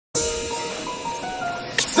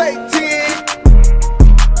Say 10.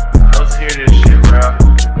 Let's hear this shit, bro.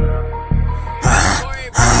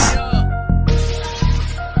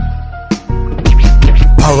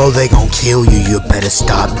 Polo, they gon' kill you, you better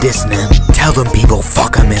stop dissing them. Tell them people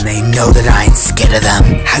fuck them and they know that I ain't scared of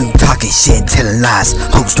them. How you talking shit and telling lies,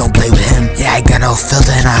 hoes don't play with him. Yeah, I got no filter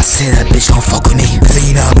and I say that bitch gon' fuck with me.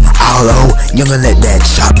 Clean up, all low, you gon' let that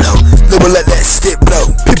shot blow. Never let that stick blow,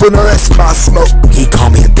 people know that's my smoke. He call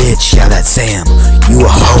me a bitch, yeah that's Sam, you a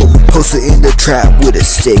hoe. Posted in the trap with a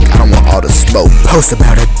stick, I don't want all the smoke. Post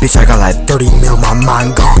about it, bitch, I got like 30 mil, my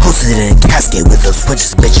mind gone. Posted in a casket with those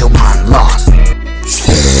switches, bitch, your mind lost.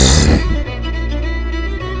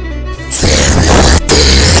 Sam, you're a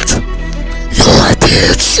bitch. You're a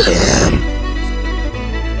bitch, Sam.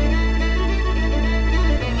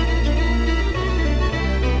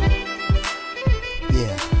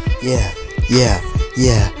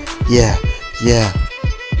 Yeah.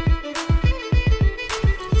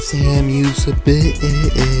 Sam, you's a bitch.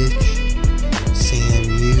 Sam,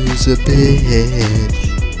 you's a bitch.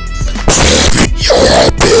 Sam, you're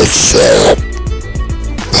a bitch, Sam.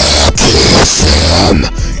 Sam,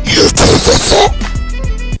 you take it.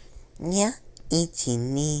 にゃ、1、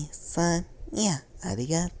2、3、にゃ、あり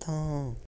がとう。